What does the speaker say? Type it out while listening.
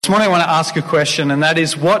morning I want to ask a question, and that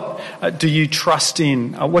is, what do you trust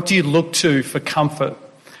in? What do you look to for comfort?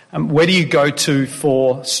 Where do you go to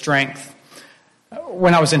for strength?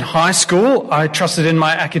 When I was in high school, I trusted in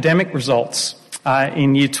my academic results,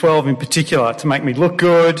 in year 12 in particular, to make me look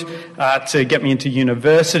good, to get me into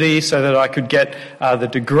university so that I could get the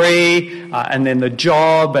degree, and then the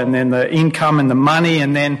job, and then the income and the money,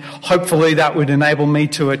 and then hopefully that would enable me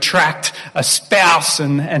to attract a spouse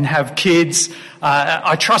and have kids.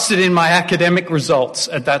 I trusted in my academic results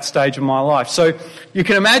at that stage of my life. So you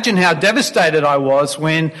can imagine how devastated I was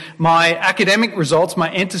when my academic results, my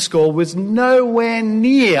enter score, was nowhere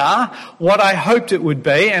near what I hoped it would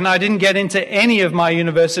be, and I didn't get into any of my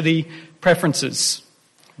university preferences.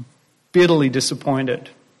 Bitterly disappointed.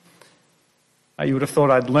 You would have thought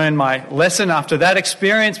I'd learned my lesson after that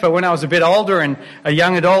experience, but when I was a bit older and a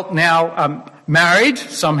young adult, now married,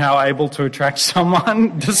 somehow able to attract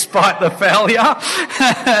someone despite the failure,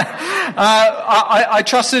 I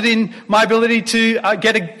trusted in my ability to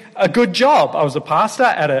get a good job. I was a pastor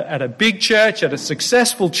at a big church, at a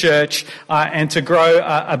successful church, and to grow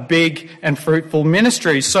a big and fruitful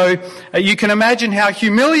ministry. So you can imagine how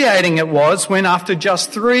humiliating it was when, after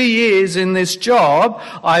just 3 years in this job,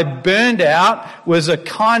 I burned out, was a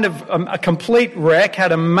kind of a complete wreck,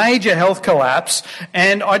 had a major health collapse,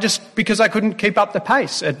 and because I couldn't keep up the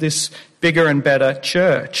pace at this bigger and better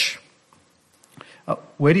church.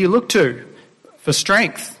 Where do you look to for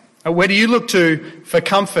strength? Where do you look to for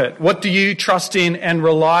comfort? What do you trust in and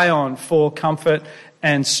rely on for comfort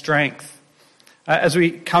and strength? As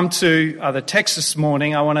we come to the text this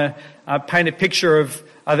morning, I want to paint a picture of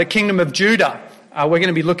the kingdom of Judah. We're going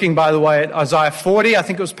to be looking, by the way, at Isaiah 40. I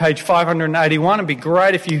think it was page 581. It'd be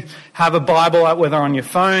great if you have a Bible, whether on your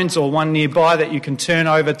phones or one nearby, that you can turn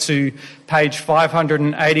over to page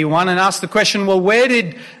 581 and ask the question, well, where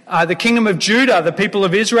did the kingdom of Judah, the people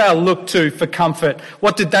of Israel, look to for comfort?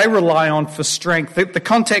 What did they rely on for strength? The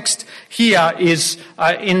context here is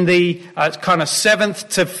in the kind of 7th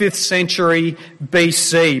to 5th century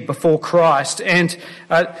BC, before Christ. And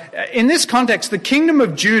in this context, the kingdom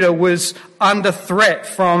of Judah was under threat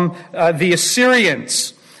from the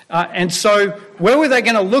Assyrians. And so where were they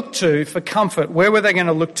going to look to for comfort? Where were they going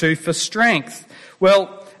to look to for strength?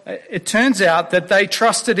 Well, it turns out that they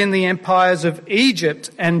trusted in the empires of Egypt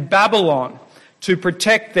and Babylon to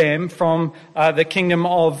protect them from the kingdom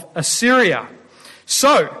of Assyria.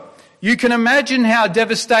 So you can imagine how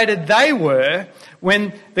devastated they were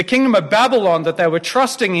when the kingdom of Babylon that they were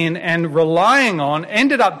trusting in and relying on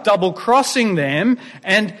ended up double-crossing them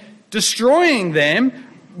and destroying them,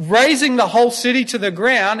 razing the whole city to the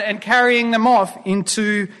ground and carrying them off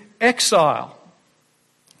into exile.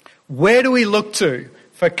 Where do we look to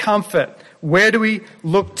for comfort? Where do we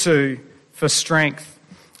look to for strength?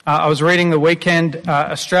 I was reading the Weekend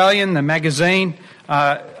Australian, the magazine,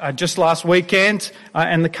 just last weekend,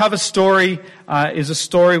 and the cover story is a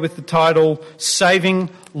story with the title Saving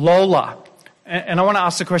Lola. And I want to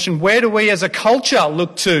ask the question, where do we as a culture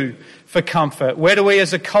look to for comfort? Where do we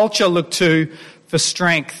as a culture look to for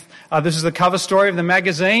strength? This is the cover story of the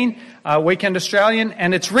magazine, Weekend Australian,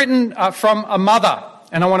 and it's written from a mother.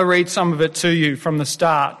 And I want to read some of it to you from the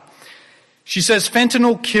start. She says,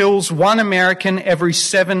 fentanyl kills 1 American every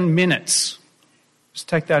 7 minutes. Just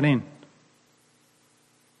take that in.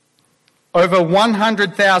 Over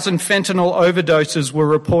 100,000 fentanyl overdoses were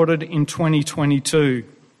reported in 2022.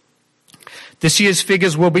 This year's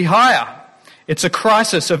figures will be higher. It's a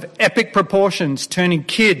crisis of epic proportions, turning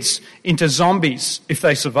kids into zombies if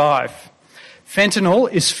they survive.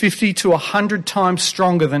 Fentanyl is 50 to 100 times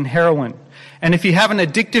stronger than heroin. And if you have an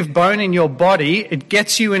addictive bone in your body, it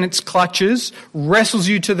gets you in its clutches, wrestles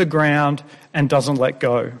you to the ground, and doesn't let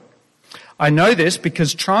go. I know this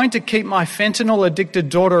because trying to keep my fentanyl-addicted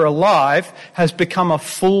daughter alive has become a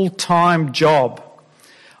full-time job.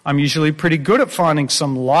 I'm usually pretty good at finding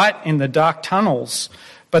some light in the dark tunnels,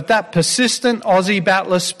 but that persistent Aussie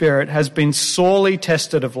battler spirit has been sorely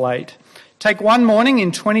tested of late. Take one morning in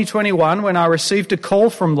 2021 when I received a call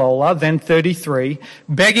from Lola, then 33,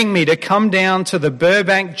 begging me to come down to the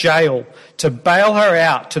Burbank jail to bail her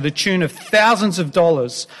out to the tune of thousands of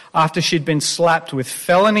dollars after she'd been slapped with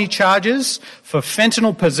felony charges for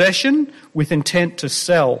fentanyl possession with intent to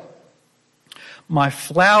sell. My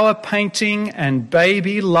flower painting and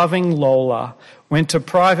baby loving Lola went to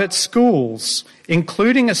private schools,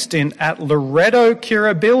 including a stint at Loreto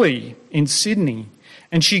Kirribilli in Sydney.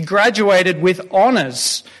 And she graduated with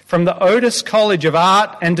honours from the Otis College of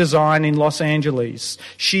Art and Design in Los Angeles.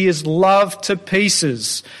 She is loved to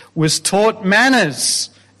pieces, was taught manners,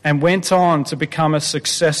 and went on to become a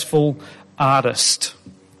successful artist.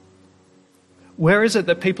 Where is it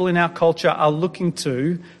that people in our culture are looking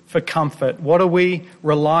to for comfort? What are we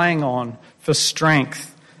relying on for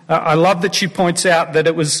strength? I love that she points out that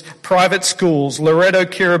it was private schools. Loreto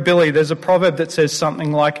Kirribilli, there's a proverb that says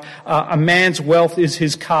something like, a man's wealth is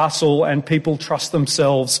his castle and people trust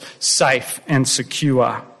themselves safe and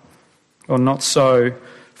secure. Or not so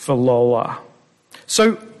for Lola.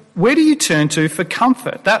 So where do you turn to for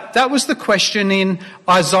comfort? That was the question in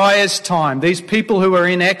Isaiah's time. These people who are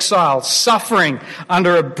in exile, suffering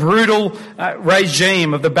under a brutal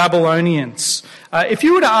regime of the Babylonians. If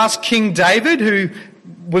you were to ask King David, who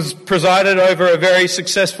was presided over a very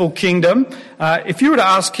successful kingdom, if you were to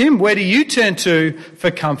ask him, where do you turn to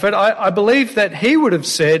for comfort? I believe that he would have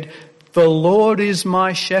said, the Lord is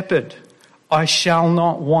my shepherd, I shall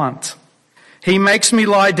not want. He makes me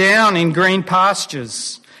lie down in green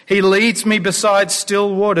pastures. He leads me beside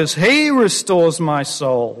still waters. He restores my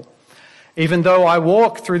soul. Even though I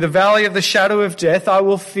walk through the valley of the shadow of death, I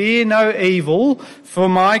will fear no evil, for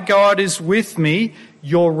my God is with me.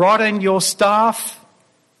 Your rod and your staff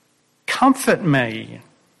comfort me.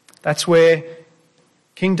 That's where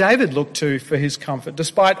King David looked to for his comfort.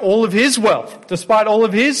 Despite all of his wealth, despite all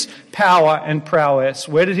of his power and prowess,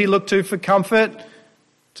 where did he look to for comfort?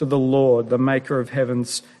 To the Lord, the maker of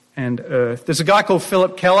heavens and earth. There's a guy called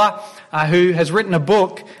Philip Keller who has written a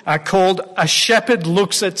book called A Shepherd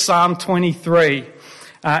Looks at Psalm 23.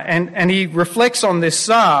 And he reflects on this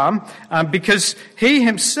psalm because he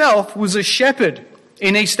himself was a shepherd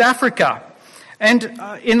in East Africa. And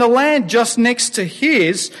in the land just next to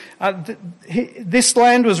his, this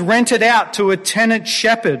land was rented out to a tenant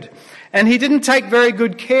shepherd. And he didn't take very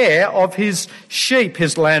good care of his sheep.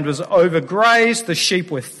 His land was overgrazed, the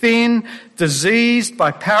sheep were thin, diseased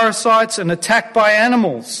by parasites and attacked by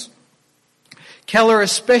animals. Keller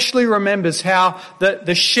especially remembers how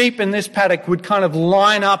the sheep in this paddock would kind of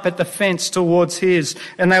line up at the fence towards his,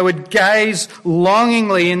 and they would gaze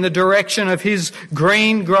longingly in the direction of his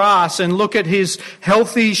green grass and look at his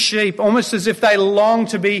healthy sheep, almost as if they longed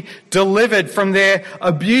to be delivered from their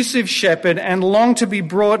abusive shepherd and longed to be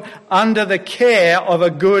brought under the care of a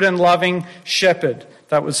good and loving shepherd.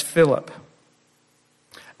 That was Philip.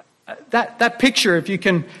 That picture, if you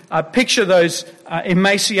can picture those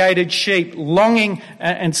emaciated sheep longing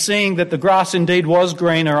and seeing that the grass indeed was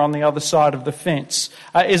greener on the other side of the fence,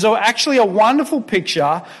 is actually a wonderful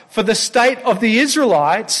picture for the state of the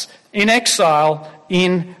Israelites in exile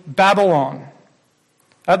in Babylon.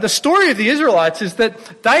 The story of the Israelites is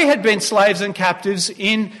that they had been slaves and captives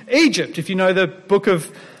in Egypt, if you know the book of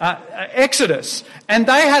Exodus. And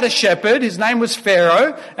they had a shepherd, his name was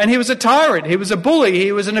Pharaoh, and he was a tyrant, he was a bully,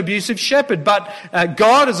 he was an abusive shepherd. But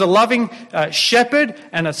God, as a loving shepherd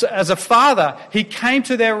and as a father, he came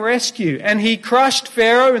to their rescue. And he crushed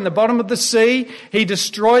Pharaoh in the bottom of the sea, he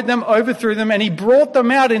destroyed them, overthrew them, and he brought them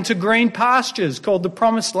out into green pastures called the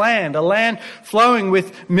Promised Land, a land flowing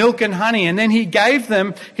with milk and honey. And then he gave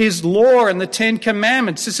them his law and the 10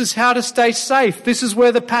 Commandments. This is how to stay safe. This is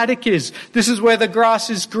where the paddock is. This is where the grass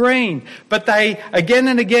is green. But they again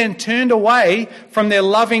and again turned away from their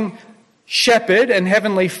loving shepherd and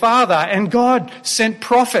heavenly father, and God sent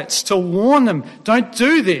prophets to warn them, don't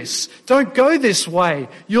do this, don't go this way,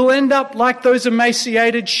 you'll end up like those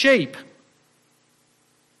emaciated sheep.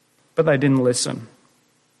 But they didn't listen,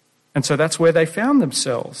 and so that's where they found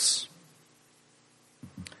themselves.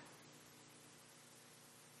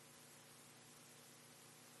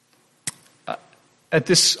 At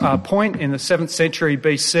this point in the 7th century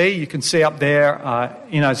BC, you can see up there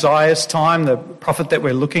in Isaiah's time, the prophet that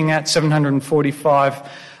we're looking at, 745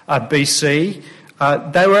 BC,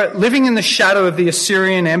 they were living in the shadow of the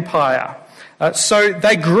Assyrian Empire. So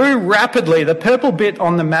they grew rapidly. The purple bit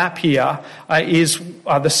on the map here is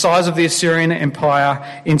the size of the Assyrian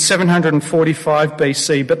Empire in 745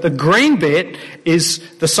 BC. But the green bit is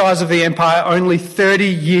the size of the empire only 30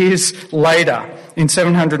 years later, in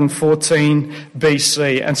 714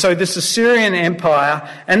 BC. And so this Assyrian Empire,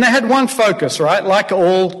 and they had one focus, right? Like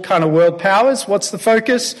all kind of world powers, what's the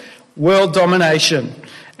focus? World domination.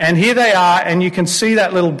 And here they are, and you can see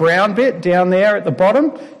that little brown bit down there at the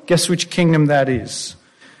bottom. Guess which kingdom that is?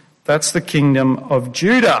 That's the kingdom of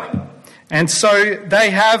Judah. And so they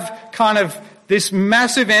have kind of this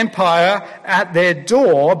massive empire at their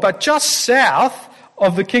door, but just south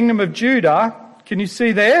of the kingdom of Judah, can you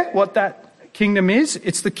see there what that kingdom is?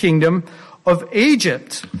 It's the kingdom of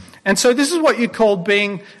Egypt. And so this is what you call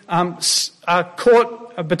being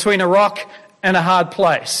caught between a rock and a hard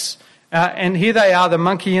place. And here they are, the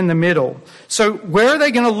monkey in the middle. So where are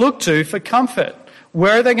they going to look to for comfort?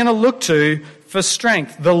 Where are they going to look to for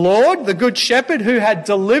strength? The Lord, the good shepherd who had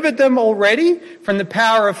delivered them already from the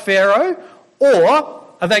power of Pharaoh, Or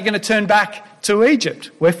are they going to turn back to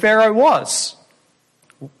Egypt, where Pharaoh was?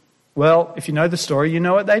 Well, if you know the story, you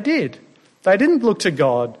know what they did. They didn't look to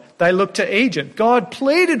God. They looked to Egypt. God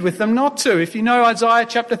pleaded with them not to. If you know Isaiah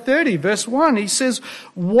chapter 30, verse 1, he says,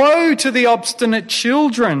 "Woe to the obstinate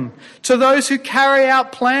children, to those who carry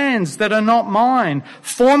out plans that are not mine,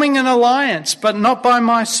 forming an alliance, but not by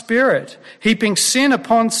my spirit, heaping sin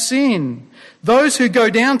upon sin. Those who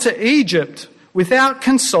go down to Egypt without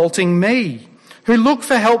consulting me, who look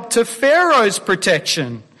for help to Pharaoh's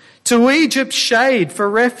protection, to Egypt's shade for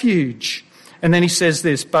refuge." And then he says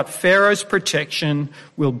this, "But Pharaoh's protection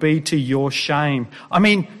will be to your shame." I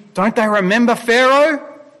mean, don't they remember Pharaoh?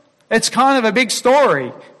 It's kind of a big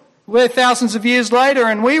story. We're thousands of years later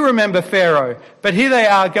and we remember Pharaoh. But here they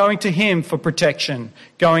are going to him for protection,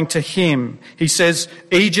 going to him. He says,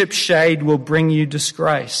 "Egypt's shade will bring you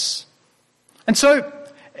disgrace." And so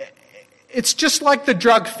it's just like the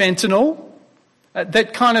drug fentanyl,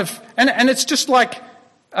 that kind of, and it's just like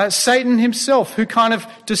Satan himself, who kind of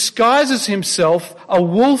disguises himself a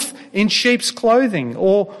wolf in sheep's clothing,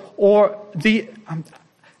 or the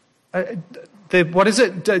what is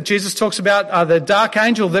it? Jesus talks about the dark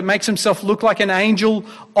angel that makes himself look like an angel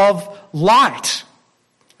of light.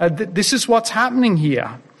 This is what's happening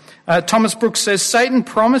here. Thomas Brooks says, Satan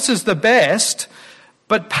promises the best,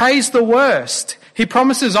 but pays the worst. He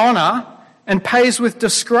promises honour and pays with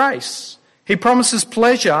disgrace. He promises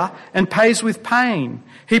pleasure and pays with pain.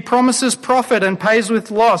 He promises profit and pays with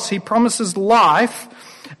loss. He promises life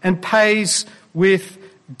and pays with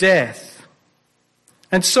death.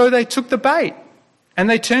 And so they took the bait and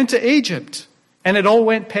they turned to Egypt, and it all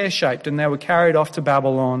went pear-shaped and they were carried off to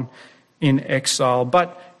Babylon in exile.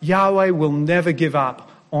 But Yahweh will never give up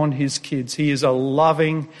on his kids. He is a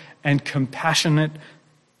loving and compassionate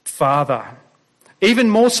father. Even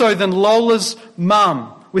more so than Lola's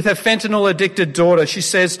mum with her fentanyl-addicted daughter. She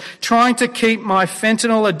says, "Trying to keep my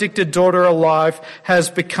fentanyl-addicted daughter alive has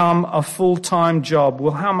become a full-time job."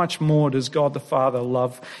 Well, how much more does God the Father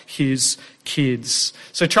love his kids?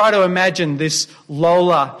 So try to imagine this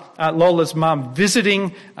Lola's mum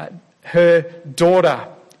visiting her daughter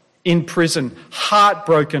in prison,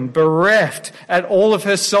 heartbroken, bereft at all of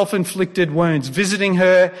her self-inflicted wounds, visiting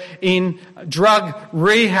her in drug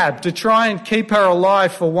rehab to try and keep her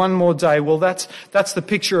alive for one more day. Well, that's the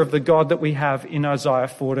picture of the God that we have in Isaiah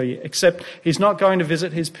 40, except he's not going to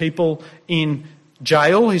visit his people in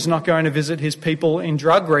jail. He's not going to visit his people in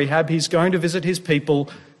drug rehab. He's going to visit his people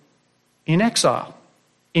in exile,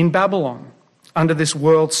 in Babylon, under this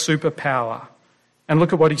world superpower. And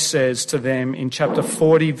look at what he says to them in chapter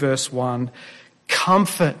 40, verse 1.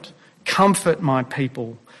 "Comfort, comfort my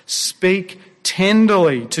people. Speak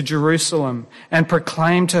tenderly to Jerusalem and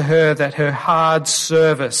proclaim to her that her hard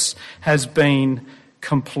service has been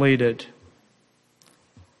completed."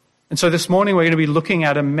 And so this morning we're going to be looking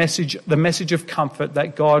at the message of comfort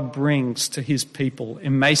that God brings to his people,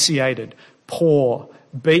 emaciated, poor,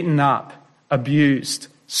 beaten up, abused,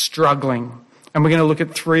 struggling. And we're going to look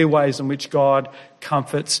at three ways in which God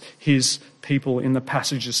comforts his people in the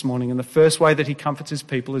passage this morning. And the first way that he comforts his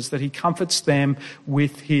people is that he comforts them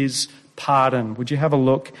with his pardon. Would you have a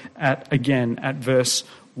look at verse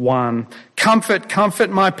 1. "Comfort, comfort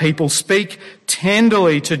my people. Speak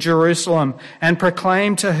tenderly to Jerusalem and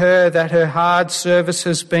proclaim to her that her hard service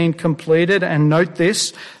has been completed." And note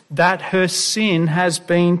this, that her sin has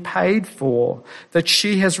been paid for, that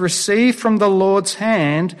she has received from the Lord's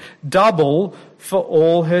hand double for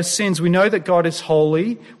all her sins. We know that God is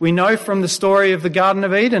holy. We know from the story of the Garden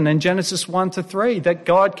of Eden in Genesis 1-3 that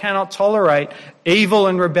God cannot tolerate evil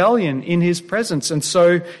and rebellion in his presence. And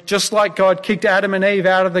so just like God kicked Adam and Eve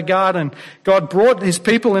out of the garden, God brought his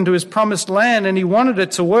people into his promised land and he wanted it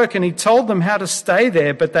to work and he told them how to stay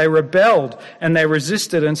there, but they rebelled and they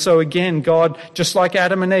resisted. And so again, God, just like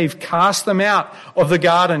Adam and Eve, cast them out of the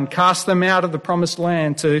garden, cast them out of the promised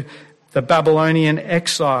land to the Babylonian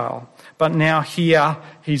exile. But now here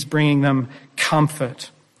he's bringing them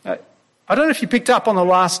comfort. I don't know if you picked up on the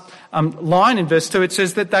last line in verse 2. It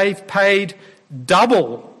says that they've paid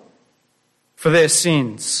double for their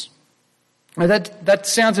sins. Now that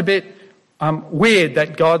sounds a bit weird,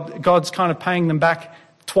 that God's kind of paying them back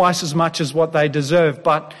twice as much as what they deserve.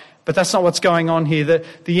 But that's not what's going on here.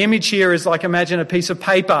 The image here is like, imagine a piece of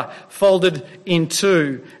paper folded in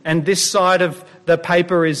two. And this side of the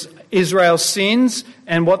paper is Israel's sins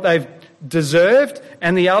and what they've deserved,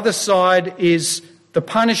 and the other side is the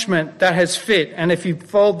punishment that has fit. And if you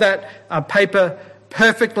fold that paper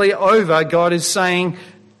perfectly over, God is saying,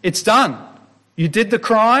 it's done. You did the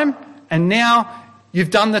crime, and now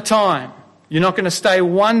you've done the time. You're not going to stay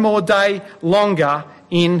one more day longer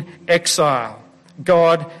in exile.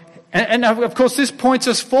 God, and of course this points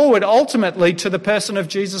us forward ultimately to the person of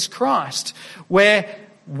Jesus Christ, where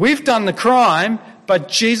we've done the crime, but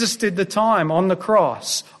Jesus did the time on the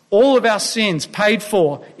cross. All of our sins paid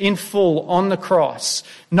for in full on the cross.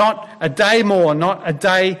 Not a day more, not a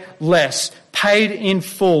day less. Paid in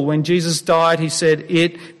full. When Jesus died, he said,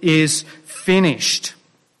 "It is finished."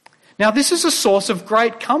 Now, this is a source of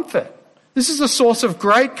great comfort. This is a source of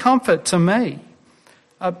great comfort to me.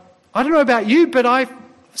 I don't know about you, but I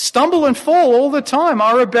stumble and fall all the time.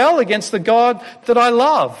 I rebel against the God that I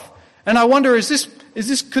love. And I wonder,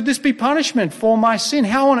 could this be punishment for my sin?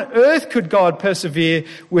 How on earth could God persevere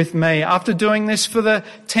with me after doing this for the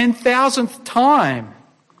 10,000th time?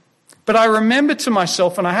 But I remember to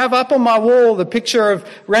myself, and I have up on my wall the picture of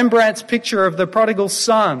Rembrandt's picture of the prodigal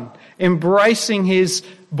son embracing his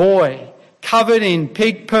boy, covered in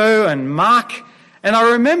pig poo and muck. And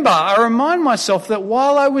I remind myself that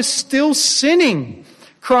while I was still sinning,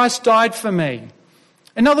 Christ died for me.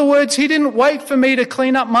 In other words, he didn't wait for me to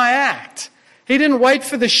clean up my act. He didn't wait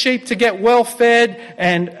for the sheep to get well fed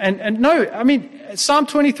and no, I mean, Psalm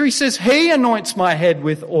 23 says he anoints my head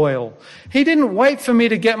with oil. He didn't wait for me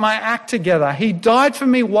to get my act together. He died for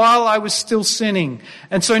me while I was still sinning.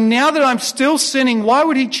 And so now that I'm still sinning, why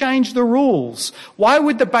would he change the rules? Why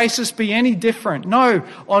would the basis be any different? No,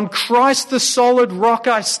 on Christ the solid rock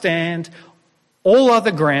I stand. All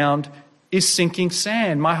other ground is sinking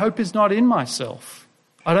sand. My hope is not in myself.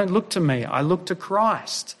 I don't look to me. I look to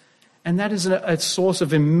Christ. And that is a source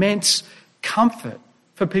of immense comfort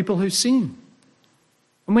for people who sin.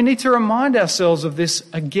 And we need to remind ourselves of this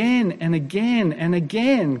again and again and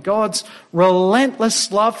again. God's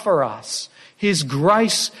relentless love for us, his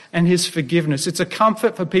grace and his forgiveness. It's a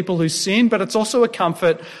comfort for people who sin, but it's also a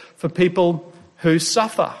comfort for people who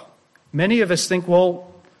suffer. Many of us think,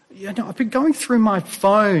 well, I've been going through my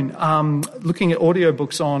phone, looking at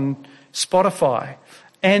audiobooks on Spotify,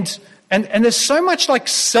 and there's so much like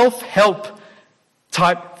self-help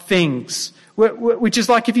type things, which is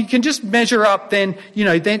like if you can just measure up, then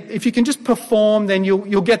if you can just perform, then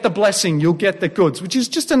you'll get the blessing, you'll get the goods, which is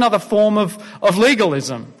just another form of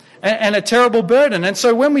legalism and a terrible burden. And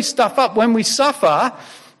so when we stuff up, when we suffer,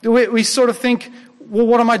 we sort of think, well,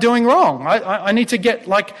 what am I doing wrong? I need to get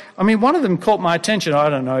one of them caught my attention. I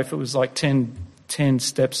don't know if it was like 10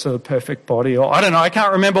 steps to the perfect body, or I don't know, I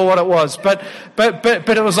can't remember what it was, but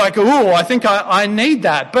it was like, ooh, I think I need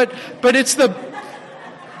that. But it's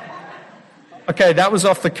okay, that was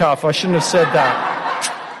off the cuff. I shouldn't have said that.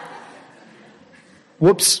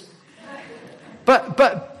 Whoops.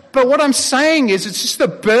 But what I'm saying is it's just the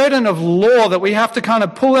burden of law that we have to kind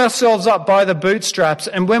of pull ourselves up by the bootstraps.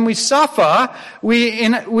 And when we suffer, we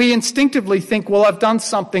instinctively think, well, I've done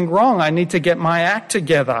something wrong. I need to get my act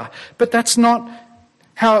together. But that's not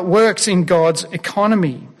how it works in God's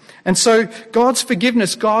economy. And so God's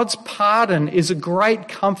forgiveness, God's pardon is a great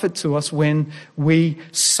comfort to us when we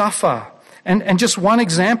suffer. And just one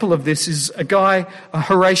example of this is a guy,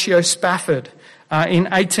 Horatio Spafford. In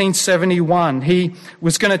 1871, he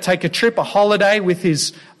was going to take a trip, a holiday with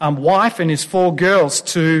his wife and his 4 girls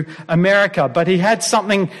to America, but he had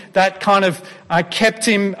something that kind of kept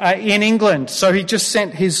him in England. So he just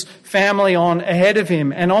sent his family on ahead of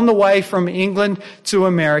him. And on the way from England to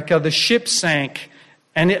America, the ship sank,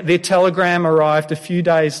 and the telegram arrived a few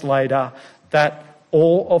days later that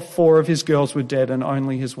all of 4 of his girls were dead and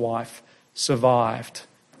only his wife survived.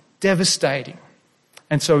 Devastating.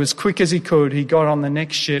 And so as quick as he could, he got on the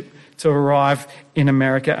next ship to arrive in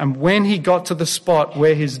America. And when he got to the spot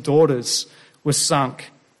where his daughters were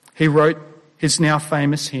sunk, he wrote his now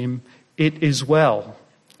famous hymn, "It is well.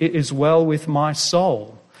 It is well with my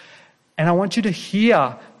soul." And I want you to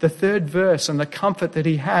hear the 3rd verse and the comfort that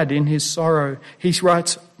he had in his sorrow. He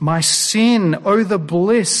writes, "My sin, oh the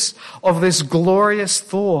bliss of this glorious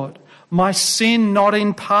thought. My sin not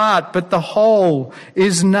in part, but the whole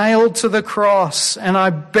is nailed to the cross, and I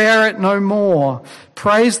bear it no more.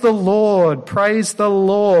 Praise the Lord,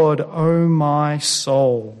 O my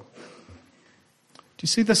soul." Do you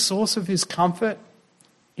see the source of his comfort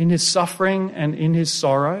in his suffering and in his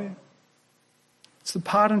sorrow? It's the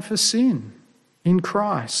pardon for sin in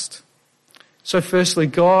Christ. So firstly,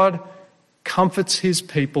 God comforts his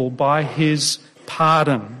people by his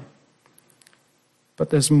pardon. But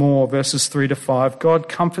there's more, verses 3 to 5. God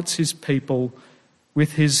comforts his people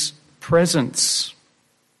with his presence.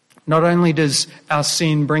 Not only does our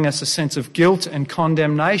sin bring us a sense of guilt and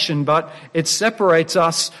condemnation, but it separates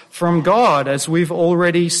us from God, as we've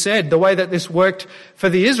already said. The way that this worked for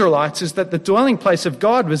the Israelites is that the dwelling place of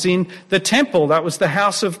God was in the temple. That was the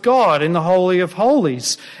house of God, in the Holy of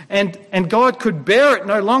Holies. And God could bear it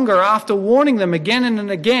no longer after warning them again and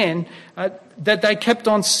again that they kept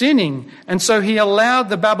on sinning. And so he allowed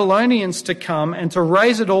the Babylonians to come and to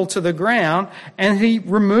raze it all to the ground, and he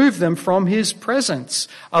removed them from his presence,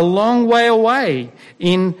 a long way away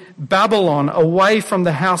in Babylon, away from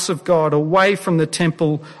the house of God, away from the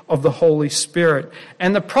temple of the Holy Spirit.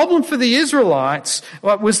 And the problem for the Israelites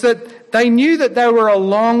was that they knew that they were a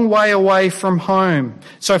long way away from home.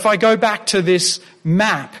 So if I go back to this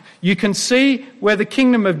map, you can see where the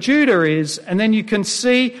kingdom of Judah is, and then you can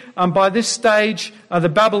see by this stage the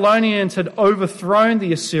Babylonians had overthrown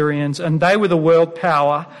the Assyrians, and they were the world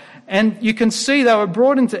power. And you can see they were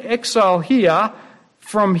brought into exile here,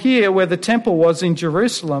 from here where the temple was in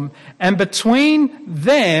Jerusalem. And between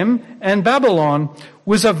them and Babylon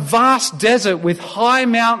was a vast desert with high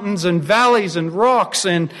mountains and valleys and rocks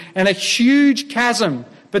and a huge chasm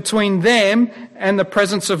between them and the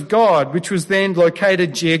presence of God, which was then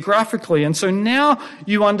located geographically. And so now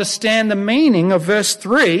you understand the meaning of verse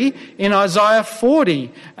 3 in Isaiah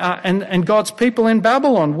 40 and God's people in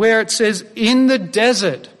Babylon, where it says, "In the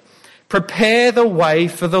desert, prepare the way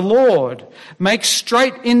for the Lord. Make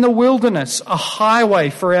straight in the wilderness a highway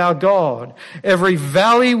for our God. Every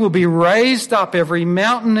valley will be raised up, every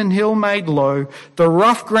mountain and hill made low. The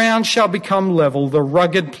rough ground shall become level, the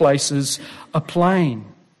rugged places a plain."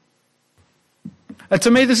 To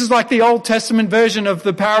me, this is like the Old Testament version of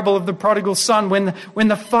the parable of the prodigal son, when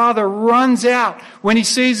the father runs out, when he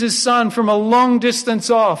sees his son from a long distance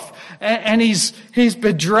off, and he's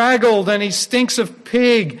bedraggled, and he stinks of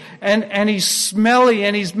pig, and he's smelly,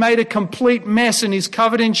 and he's made a complete mess, and he's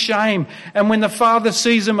covered in shame. And when the father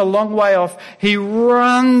sees him a long way off, he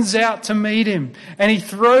runs out to meet him, and he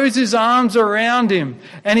throws his arms around him,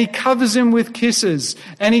 and he covers him with kisses,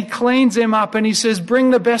 and he cleans him up, and he says,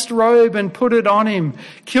 "Bring the best robe and put it on him.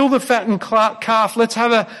 Kill the fattened calf. Let's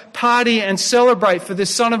have a party and celebrate, for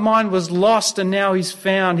this son of mine was lost and now he's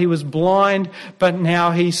found. He was blind, but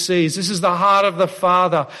now he sees." This is the heart of the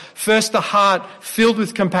Father. First, the heart filled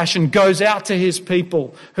with compassion goes out to his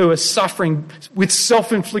people who are suffering with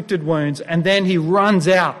self-inflicted wounds, and then he runs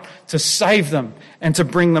out to save them and to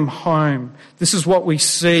bring them home. This is what we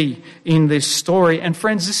see in this story. And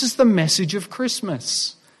friends, this is the message of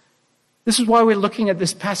Christmas. This is why we're looking at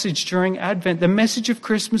this passage during Advent. The message of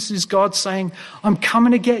Christmas is God saying, "I'm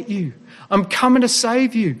coming to get you. I'm coming to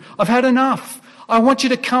save you. I've had enough. I want you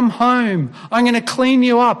to come home. I'm going to clean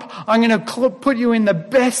you up. I'm going to put you in the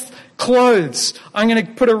best clothes. I'm going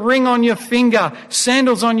to put a ring on your finger,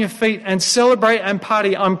 sandals on your feet, and celebrate and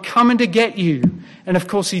party. I'm coming to get you." And of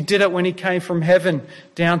course, he did it when he came from heaven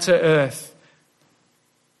down to earth.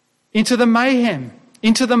 Into the mayhem,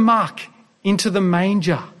 into the muck, into the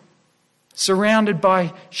manger. Surrounded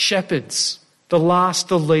by shepherds, the last,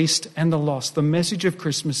 the least, and the lost. The message of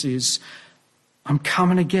Christmas is, "I'm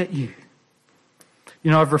coming to get you." You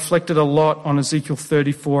know, I've reflected a lot on Ezekiel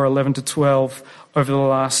 34:11-12 over the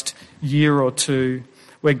last year or two,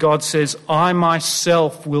 where God says, "I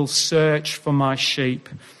myself will search for my sheep,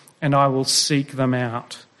 and I will seek them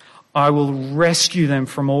out. I will rescue them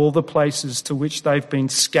from all the places to which they've been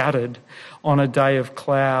scattered on a day of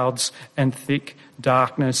clouds and thick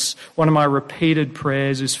darkness." One of my repeated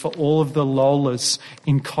prayers is for all of the Lolas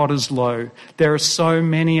in Cottesloe. There are so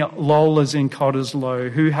many Lolas in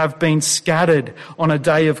Cottesloe who have been scattered on a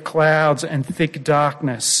day of clouds and thick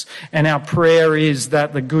darkness. And our prayer is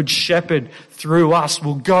that the Good Shepherd through us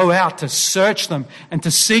will go out to search them and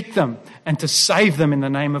to seek them and to save them in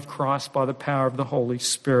the name of Christ by the power of the Holy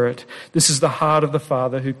Spirit. This is the heart of the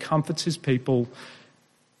Father who comforts his people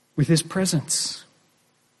with his presence.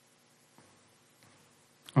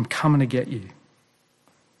 I'm coming to get you.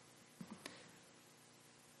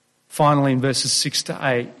 Finally, in verses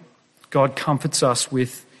 6-8, God comforts us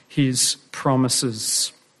with his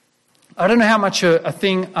promises. I don't know how much a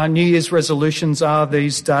thing New Year's resolutions are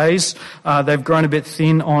these days. They've grown a bit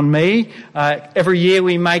thin on me. Every year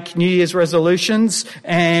we make New Year's resolutions,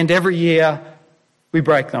 and every year we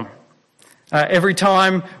break them. Every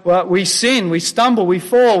time we sin, we stumble, we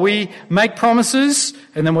fall, we make promises,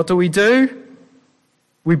 and then what do?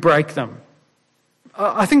 We break them.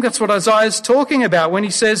 I think that's what Isaiah's talking about when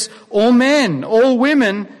he says, "All men, all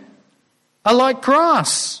women are like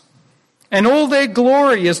grass, and all their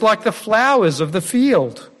glory is like the flowers of the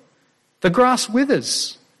field. The grass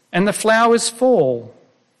withers, and the flowers fall,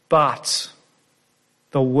 but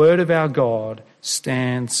the word of our God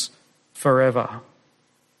stands forever.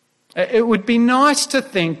 It would be nice to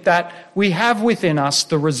think that we have within us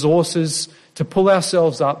the resources to pull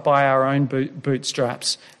ourselves up by our own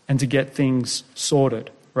bootstraps and to get things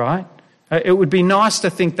sorted, right? It would be nice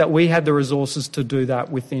to think that we had the resources to do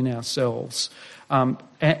that within ourselves. And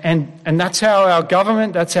that's how our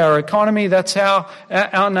government, that's how our economy, that's how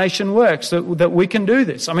our nation works, that we can do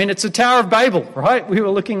this. I mean, it's the Tower of Babel, right? We were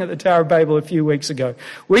looking at the Tower of Babel a few weeks ago.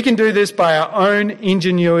 We can do this by our own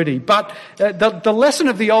ingenuity. But the lesson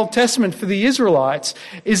of the Old Testament for the Israelites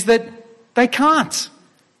is that they can't.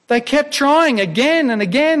 They kept trying again and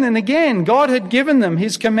again and again. God had given them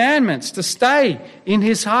his commandments to stay in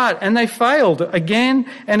his heart, and they failed again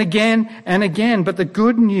and again and again. But the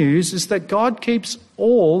good news is that God keeps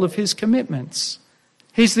all of his commitments.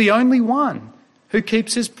 He's the only one who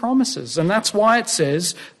keeps his promises. And that's why it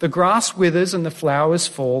says, the grass withers and the flowers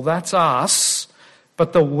fall. That's us.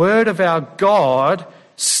 But the word of our God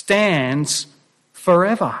stands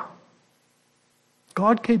forever.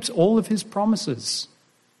 God keeps all of his promises.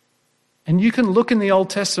 And you can look in the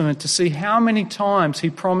Old Testament to see how many times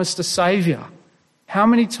he promised a Saviour, how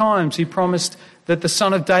many times he promised that the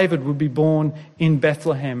Son of David would be born in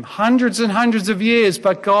Bethlehem. Hundreds and hundreds of years,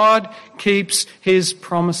 but God keeps his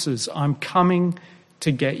promises. I'm coming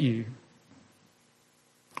to get you.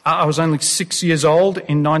 I was only 6 years old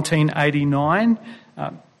in 1989,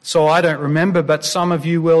 so I don't remember, but some of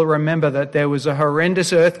you will remember that there was a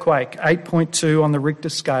horrendous earthquake, 8.2 on the Richter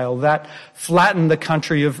scale, that flattened the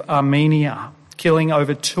country of Armenia, killing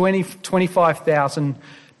over 25,000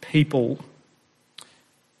 people.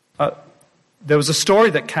 There was a story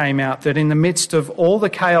that came out that in the midst of all the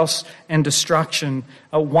chaos and destruction,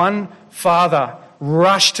 one father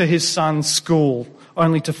rushed to his son's school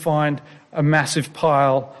only to find a massive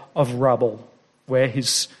pile of rubble where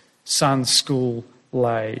his son's school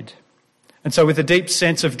laid. And so with a deep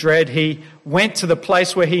sense of dread, he went to the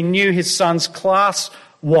place where he knew his son's class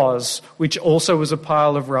was, which also was a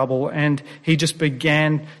pile of rubble, and he just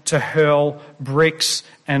began to hurl bricks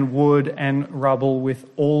and wood and rubble with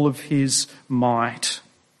all of his might.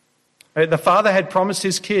 The father had promised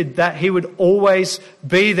his kid that he would always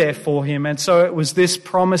be there for him, and so it was this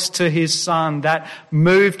promise to his son that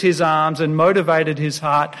moved his arms and motivated his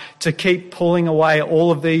heart to keep pulling away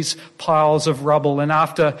all of these piles of rubble. And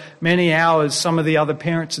after many hours, some of the other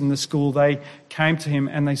parents in the school, they came to him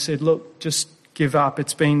and they said, look, just give up.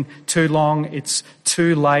 It's been too long. It's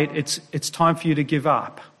too late. It's time for you to give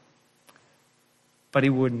up. But he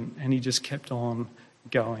wouldn't, and he just kept on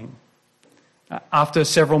going. After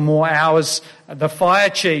several more hours, the fire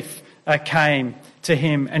chief came to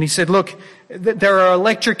him and he said, look, there are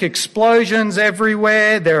electric explosions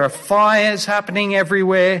everywhere. There are fires happening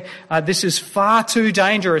everywhere. This is far too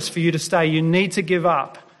dangerous for you to stay. You need to give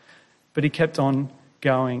up. But he kept on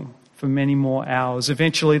going for many more hours.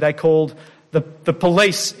 Eventually they called the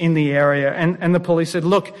police in the area, and the police said,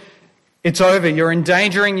 look, it's over. You're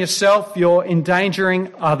endangering yourself. You're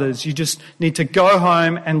endangering others. You just need to go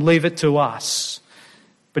home and leave it to us.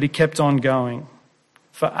 But he kept on going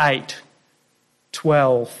for 8,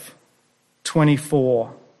 12,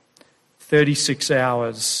 24, 36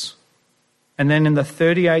 hours. And then in the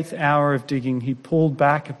 38th hour of digging, he pulled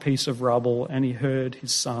back a piece of rubble and he heard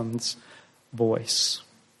his son's voice.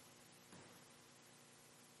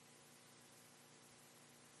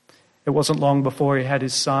 It wasn't long before he had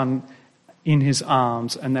his son in his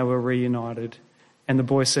arms and they were reunited. And the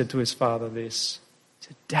boy said to his father this. He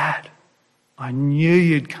said, Dad, I knew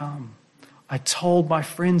you'd come. I told my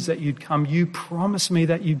friends that you'd come. You promised me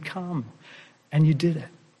that you'd come. And you did it.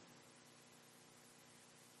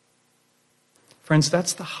 Friends,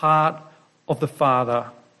 that's the heart of the Father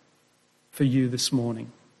for you this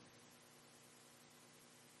morning.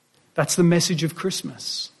 That's the message of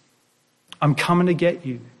Christmas. I'm coming to get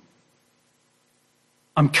you.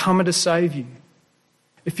 I'm coming to save you.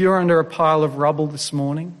 If you're under a pile of rubble this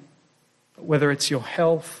morning, whether it's your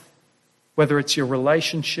health, whether it's your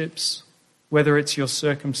relationships, whether it's your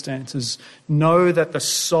circumstances, know that the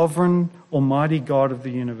sovereign, almighty God of the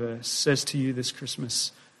universe says to you this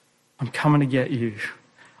Christmas, I'm coming to get you.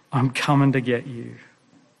 I'm coming to get you.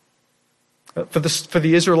 For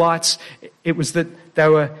the Israelites, it was that they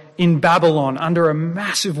were in Babylon under a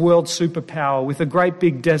massive world superpower with a great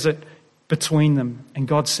big desert between them. And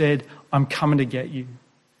God said, I'm coming to get you.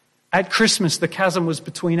 At Christmas, the chasm was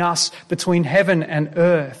between us, between heaven and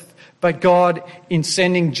earth. But God, in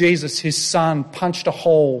sending Jesus, his son, punched a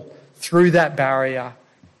hole through that barrier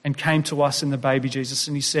and came to us in the baby Jesus.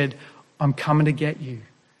 And he said, I'm coming to get you.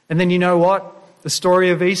 And then you know what? The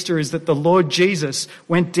story of Easter is that the Lord Jesus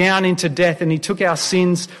went down into death and he took our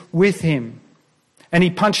sins with him. and he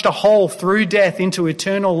punched a hole through death into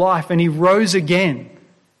eternal life, and he rose again.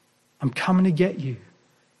 I'm coming to get you.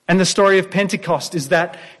 And the story of Pentecost is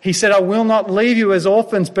that he said, I will not leave you as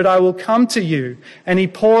orphans, but I will come to you. And he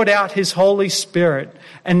poured out his Holy Spirit.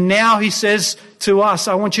 And now he says to us,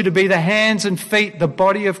 I want you to be the hands and feet, the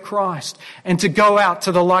body of Christ, and to go out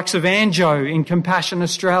to the likes of Anjo in Compassion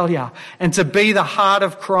Australia, and to be the heart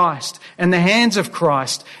of Christ and the hands of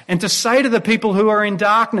Christ, and to say to the people who are in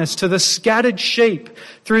darkness, to the scattered sheep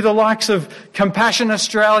through the likes of Compassion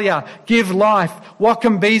Australia, Give Life,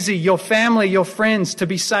 Wakambisi, your family, your friends, to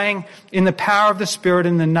be saying in the power of the Spirit,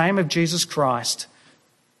 in the name of Jesus Christ,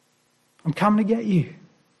 I'm coming to get you.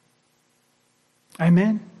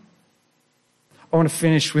 Amen. I want to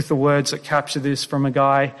finish with the words that capture this from a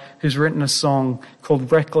guy who's written a song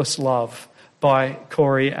called Reckless Love by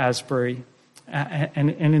Corey Asbury.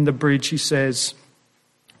 And in the bridge he says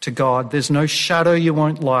to God, there's no shadow you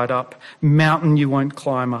won't light up, mountain you won't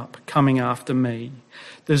climb up, coming after me.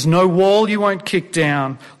 There's no wall you won't kick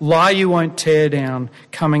down, lie you won't tear down,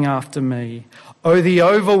 coming after me. Oh, the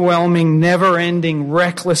overwhelming, never-ending,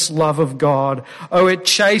 reckless love of God. Oh, it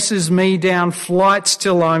chases me down flights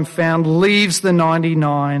till I'm found, leaves the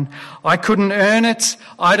 99. I couldn't earn it,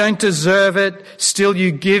 I don't deserve it, still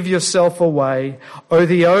you give yourself away. Oh,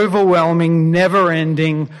 the overwhelming,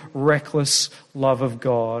 never-ending, reckless love of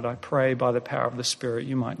God. I pray by the power of the Spirit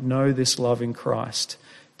you might know this love in Christ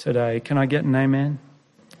today. Can I get an amen?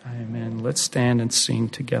 Amen. Let's stand and sing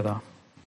together.